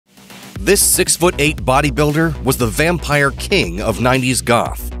This 6'8" bodybuilder was the vampire king of 90s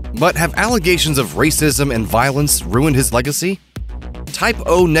goth. But have allegations of racism and violence ruined his legacy? Type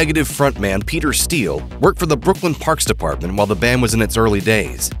O negative frontman Peter Steele worked for the Brooklyn Parks Department while the band was in its early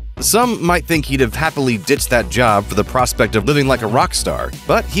days. Some might think he'd have happily ditched that job for the prospect of living like a rock star,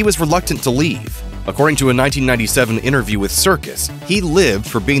 but he was reluctant to leave. According to a 1997 interview with Circus, he lived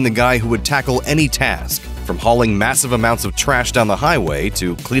for being the guy who would tackle any task, from hauling massive amounts of trash down the highway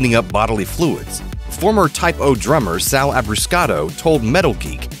to cleaning up bodily fluids. Former Type O drummer Sal Abruscato told Metal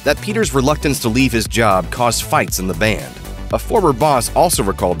Geek that Peter's reluctance to leave his job caused fights in the band. A former boss also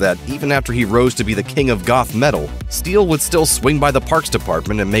recalled that even after he rose to be the king of goth metal, Steele would still swing by the Parks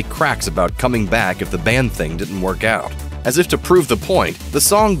Department and make cracks about coming back if the band thing didn't work out. As if to prove the point, the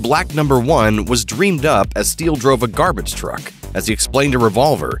song Black No. 1 was dreamed up as Steele drove a garbage truck. As he explained to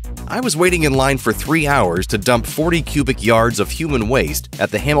Revolver, "I was waiting in line for 3 hours to dump 40 cubic yards of human waste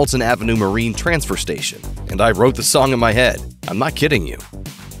at the Hamilton Avenue Marine Transfer Station, and I wrote the song in my head. I'm not kidding you."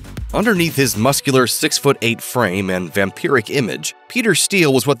 Underneath his muscular 6'8" frame and vampiric image, Peter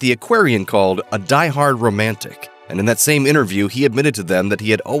Steele was what the Aquarian called a die-hard romantic. And in that same interview, he admitted to them that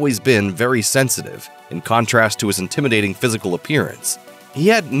he had always been very sensitive, in contrast to his intimidating physical appearance. He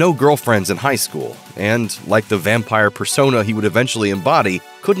had no girlfriends in high school, and, like the vampire persona he would eventually embody,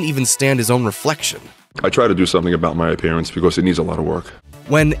 couldn't even stand his own reflection. I try to do something about my appearance because it needs a lot of work.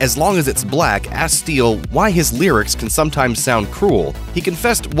 When As Long As It's Black asked Steele why his lyrics can sometimes sound cruel, he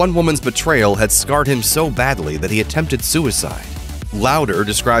confessed one woman's betrayal had scarred him so badly that he attempted suicide. Louder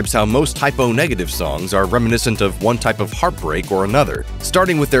describes how most Type O negative songs are reminiscent of one type of heartbreak or another,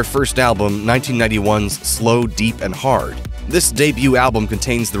 starting with their first album, 1991's Slow, Deep, and Hard. This debut album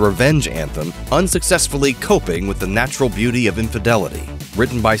contains the revenge anthem, Unsuccessfully Coping with the Natural Beauty of Infidelity,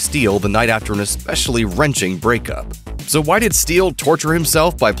 written by Steele the night after an especially wrenching breakup. So why did Steele torture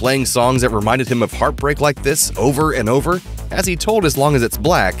himself by playing songs that reminded him of heartbreak like this over and over? As he told As Long As It's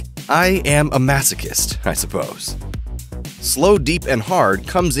Black, "I am a masochist, I suppose." Slow, Deep, and Hard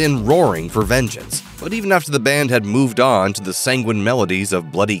comes in roaring for vengeance, but even after the band had moved on to the sanguine melodies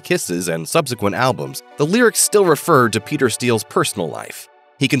of Bloody Kisses and subsequent albums, the lyrics still referred to Peter Steele's personal life.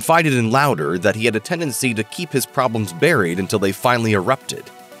 He confided in Louder that he had a tendency to keep his problems buried until they finally erupted.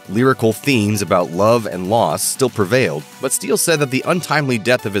 Lyrical themes about love and loss still prevailed, but Steele said that the untimely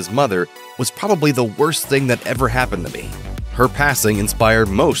death of his mother was probably the worst thing that ever happened to me. Her passing inspired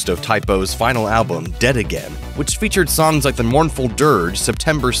most of Type O's final album, Dead Again, which featured songs like the mournful dirge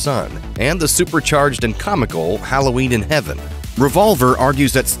September Sun and the supercharged and comical Halloween in Heaven. Revolver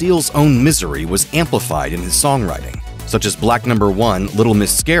argues that Steele's own misery was amplified in his songwriting, such as Black No. 1, Little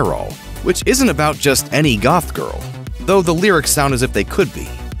Miss Scarall, which isn't about just any goth girl, though the lyrics sound as if they could be.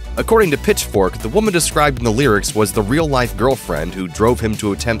 According to Pitchfork, the woman described in the lyrics was the real-life girlfriend who drove him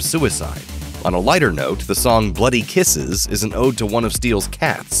to attempt suicide. On a lighter note, the song Bloody Kisses is an ode to one of Steele's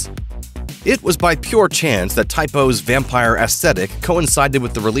cats. It was by pure chance that Type O's vampire aesthetic coincided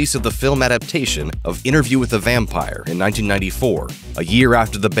with the release of the film adaptation of Interview with a Vampire in 1994, a year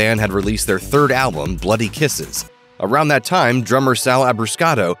after the band had released their third album, Bloody Kisses. Around that time, drummer Sal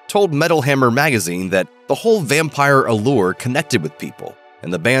Abruscato told Metal Hammer magazine that the whole vampire allure connected with people,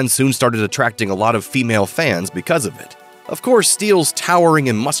 and the band soon started attracting a lot of female fans because of it. Of course, Steele's towering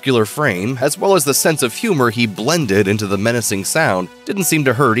and muscular frame, as well as the sense of humor he blended into the menacing sound, didn't seem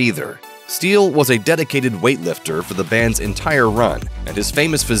to hurt either. Steele was a dedicated weightlifter for the band's entire run, and his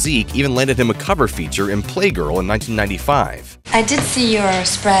famous physique even landed him a cover feature in Playgirl in 1995. I did see your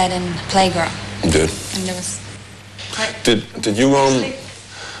spread in Playgirl. You did? And there was quite... Did you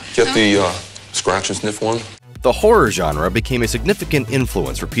get the scratch and sniff one? The horror genre became a significant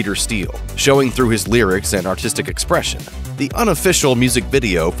influence for Peter Steele, showing through his lyrics and artistic expression. The unofficial music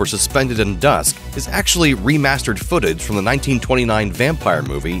video for Suspended in Dusk is actually remastered footage from the 1929 vampire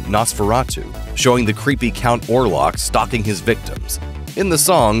movie Nosferatu, showing the creepy Count Orlok stalking his victims. In the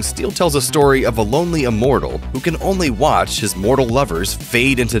song, Steele tells a story of a lonely immortal who can only watch his mortal lovers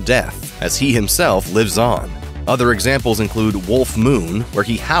fade into death as he himself lives on. Other examples include Wolf Moon, where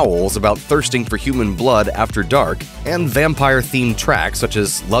he howls about thirsting for human blood after dark, and vampire-themed tracks such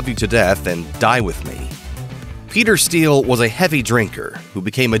as Love You to Death and Die With Me. Peter Steele was a heavy drinker who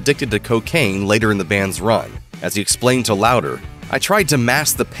became addicted to cocaine later in the band's run. As he explained to Louder, "I tried to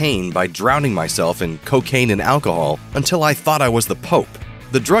mask the pain by drowning myself in cocaine and alcohol until I thought I was the Pope."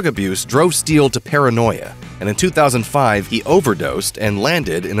 The drug abuse drove Steele to paranoia, and in 2005 he overdosed and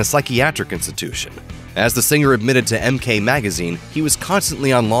landed in a psychiatric institution. As the singer admitted to MK magazine, he was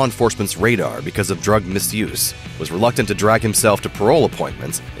constantly on law enforcement's radar because of drug misuse, was reluctant to drag himself to parole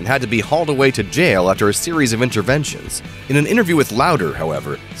appointments, and had to be hauled away to jail after a series of interventions. In an interview with Louder,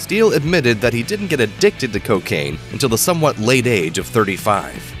 however, Steele admitted that he didn't get addicted to cocaine until the somewhat late age of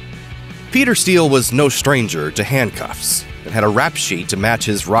 35. Peter Steele was no stranger to handcuffs and had a rap sheet to match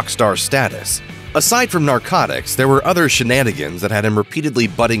his rock star status. Aside from narcotics, there were other shenanigans that had him repeatedly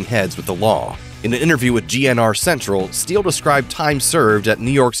butting heads with the law. In an interview with GNR Central, Steele described time served at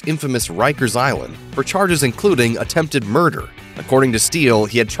New York's infamous Rikers Island for charges including attempted murder. According to Steele,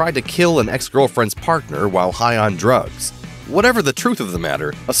 he had tried to kill an ex-girlfriend's partner while high on drugs. Whatever the truth of the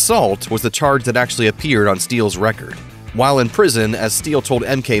matter, assault was the charge that actually appeared on Steele's record. While in prison, as Steele told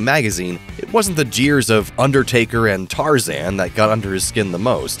MK magazine, it wasn't the jeers of Undertaker and Tarzan that got under his skin the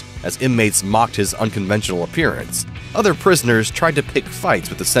most, as inmates mocked his unconventional appearance. Other prisoners tried to pick fights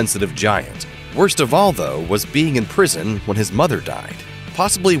with the sensitive giant. Worst of all, though, was being in prison when his mother died.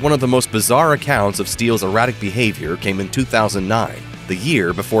 Possibly one of the most bizarre accounts of Steele's erratic behavior came in 2009, the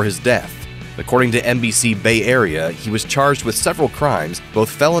year before his death. According to NBC Bay Area, he was charged with several crimes, both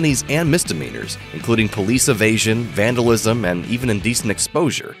felonies and misdemeanors, including police evasion, vandalism, and even indecent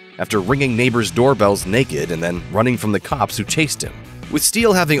exposure, after ringing neighbors' doorbells naked and then running from the cops who chased him. With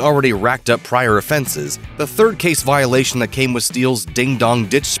Steele having already racked up prior offenses, the third case violation that came with Steele's ding-dong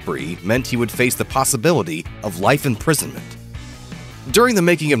ditch spree meant he would face the possibility of life imprisonment. During the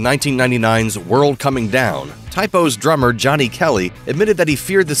making of 1999's World Coming Down, Type O's drummer Johnny Kelly admitted that he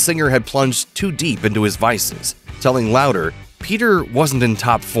feared the singer had plunged too deep into his vices, telling Louder, "Peter wasn't in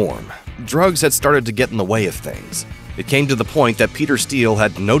top form. Drugs had started to get in the way of things." It came to the point that Peter Steele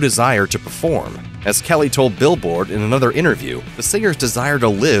had no desire to perform. As Kelly told Billboard in another interview, the singer's desire to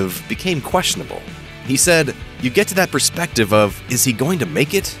live became questionable. He said, "You get to that perspective of, is he going to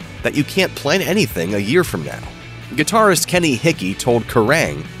make it? That you can't plan anything a year from now." Guitarist Kenny Hickey told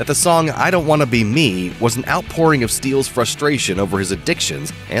Kerrang that the song I Don't Wanna Be Me was an outpouring of Steele's frustration over his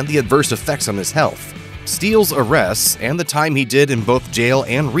addictions and the adverse effects on his health. Steele's arrests and the time he did in both jail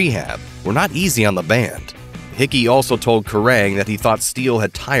and rehab were not easy on the band. Hickey also told Kerrang that he thought Steele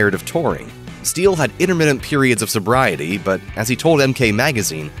had tired of touring. Steele had intermittent periods of sobriety, but as he told MK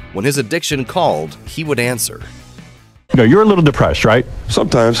magazine, when his addiction called, he would answer. You know, you're a little depressed, right?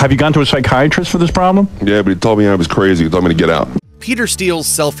 Sometimes. Have you gone to a psychiatrist for this problem? Yeah, but he told me I was crazy. He told me to get out. Peter Steele's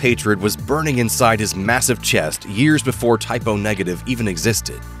self-hatred was burning inside his massive chest years before Type O Negative even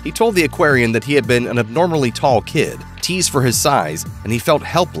existed. He told the Aquarian that he had been an abnormally tall kid, teased for his size, and he felt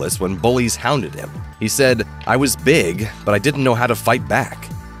helpless when bullies hounded him. He said, "I was big, but I didn't know how to fight back."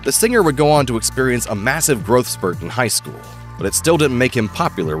 The singer would go on to experience a massive growth spurt in high school, but it still didn't make him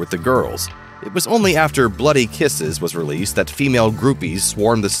popular with the girls. It was only after Bloody Kisses was released that female groupies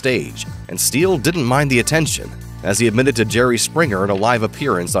swarmed the stage, and Steele didn't mind the attention, as he admitted to Jerry Springer in a live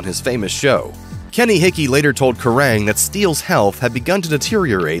appearance on his famous show. Kenny Hickey later told Kerrang that Steele's health had begun to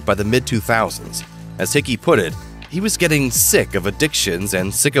deteriorate by the mid-2000s. As Hickey put it, he was getting sick of addictions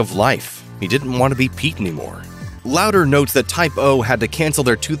and sick of life. He didn't want to be Pete anymore. Louder notes that Type O had to cancel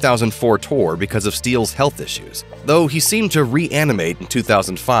their 2004 tour because of Steele's health issues, though he seemed to reanimate in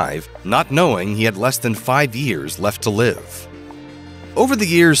 2005, not knowing he had less than 5 years left to live. Over the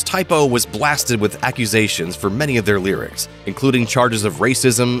years, Type O was blasted with accusations for many of their lyrics, including charges of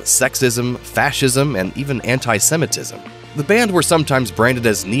racism, sexism, fascism, and even anti-Semitism. The band were sometimes branded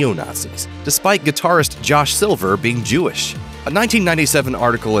as neo-Nazis, despite guitarist Josh Silver being Jewish. A 1997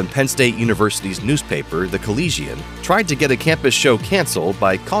 article in Penn State University's newspaper, The Collegian, tried to get a campus show canceled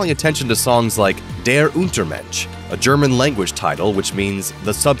by calling attention to songs like Der Untermensch, a German language title which means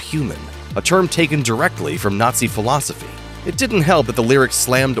the subhuman, a term taken directly from Nazi philosophy. It didn't help that the lyrics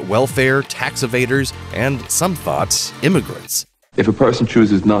slammed welfare, tax evaders, and, some thought, immigrants. If a person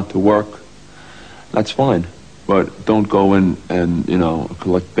chooses not to work, that's fine, but don't go in and,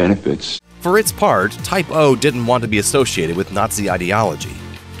 collect benefits. For its part, Type O didn't want to be associated with Nazi ideology.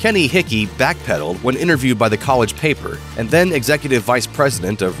 Kenny Hickey backpedaled when interviewed by the college paper, and then executive vice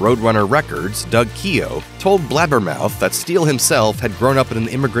president of Roadrunner Records, Doug Keogh, told Blabbermouth that Steele himself had grown up in an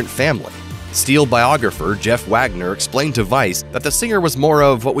immigrant family. Steele biographer Jeff Wagner explained to Vice that the singer was more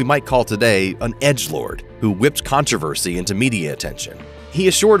of what we might call today an edgelord who whipped controversy into media attention. He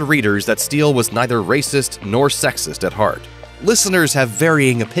assured readers that Steele was neither racist nor sexist at heart. Listeners have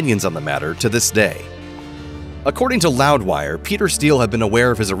varying opinions on the matter to this day. According to Loudwire, Peter Steele had been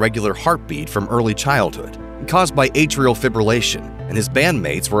aware of his irregular heartbeat from early childhood, caused by atrial fibrillation, and his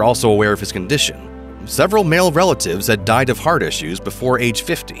bandmates were also aware of his condition. Several male relatives had died of heart issues before age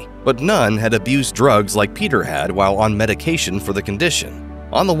 50, but none had abused drugs like Peter had while on medication for the condition.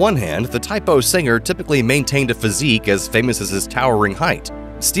 On the one hand, the Type O singer typically maintained a physique as famous as his towering height.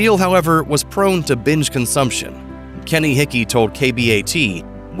 Steele, however, was prone to binge consumption. Kenny Hickey told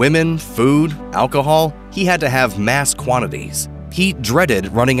KBAT, women, food, alcohol, he had to have mass quantities. He dreaded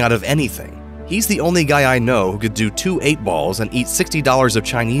running out of anything. He's the only guy I know who could do 2 8-balls and eat $60 of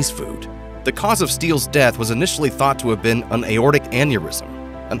Chinese food. The cause of Steele's death was initially thought to have been an aortic aneurysm.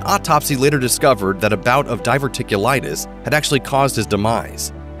 An autopsy later discovered that a bout of diverticulitis had actually caused his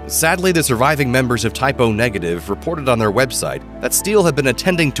demise. Sadly, the surviving members of Type O Negative reported on their website that Steele had been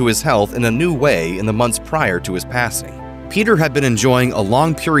attending to his health in a new way in the months prior to his passing. Peter had been enjoying a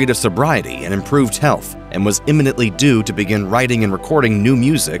long period of sobriety and improved health, and was imminently due to begin writing and recording new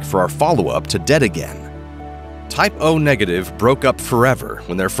music for our follow-up to Dead Again. Type O Negative broke up forever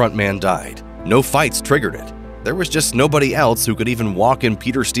when their frontman died. No fights triggered it. There was just nobody else who could even walk in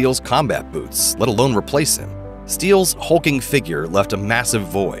Peter Steele's combat boots, let alone replace him. Steele's hulking figure left a massive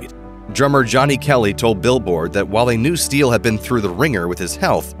void. Drummer Johnny Kelly told Billboard that while they knew Steele had been through the ringer with his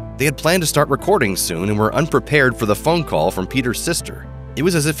health, they had planned to start recording soon and were unprepared for the phone call from Peter's sister. It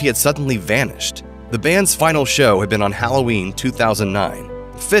was as if he had suddenly vanished. The band's final show had been on Halloween 2009,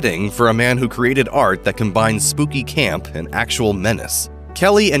 fitting for a man who created art that combines spooky camp and actual menace.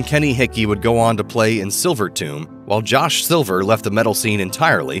 Kelly and Kenny Hickey would go on to play in Silvertomb, while Josh Silver left the metal scene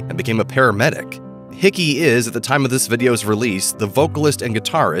entirely and became a paramedic. Hickey is, at the time of this video's release, the vocalist and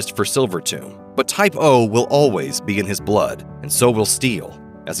guitarist for Silvertomb, but Type O will always be in his blood, and so will Steele.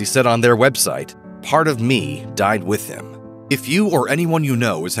 As he said on their website, "Part of me died with him." If you or anyone you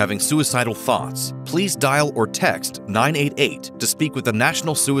know is having suicidal thoughts, please dial or text 988 to speak with the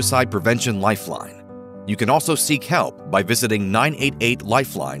National Suicide Prevention Lifeline. You can also seek help by visiting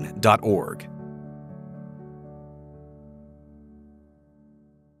 988lifeline.org.